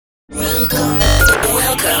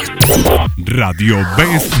Radio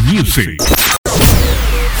Bestmusic.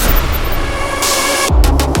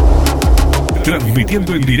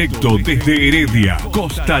 Transmitiendo en directo desde Heredia,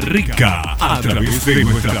 Costa Rica, a través de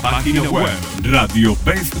nuestra página web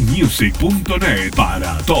radiobestmusic.net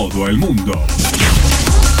para todo el mundo.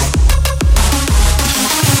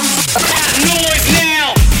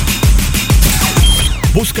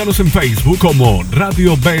 Búscanos en Facebook como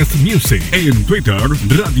Radio Best Music. En Twitter,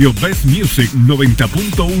 Radio Best Music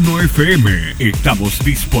 90.1 FM. Estamos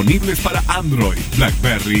disponibles para Android,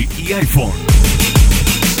 BlackBerry y iPhone.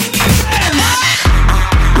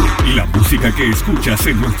 Y la música que escuchas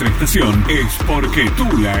en nuestra estación es porque tú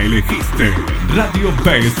la elegiste. Radio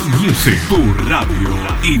Best Music, tu radio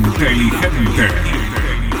inteligente.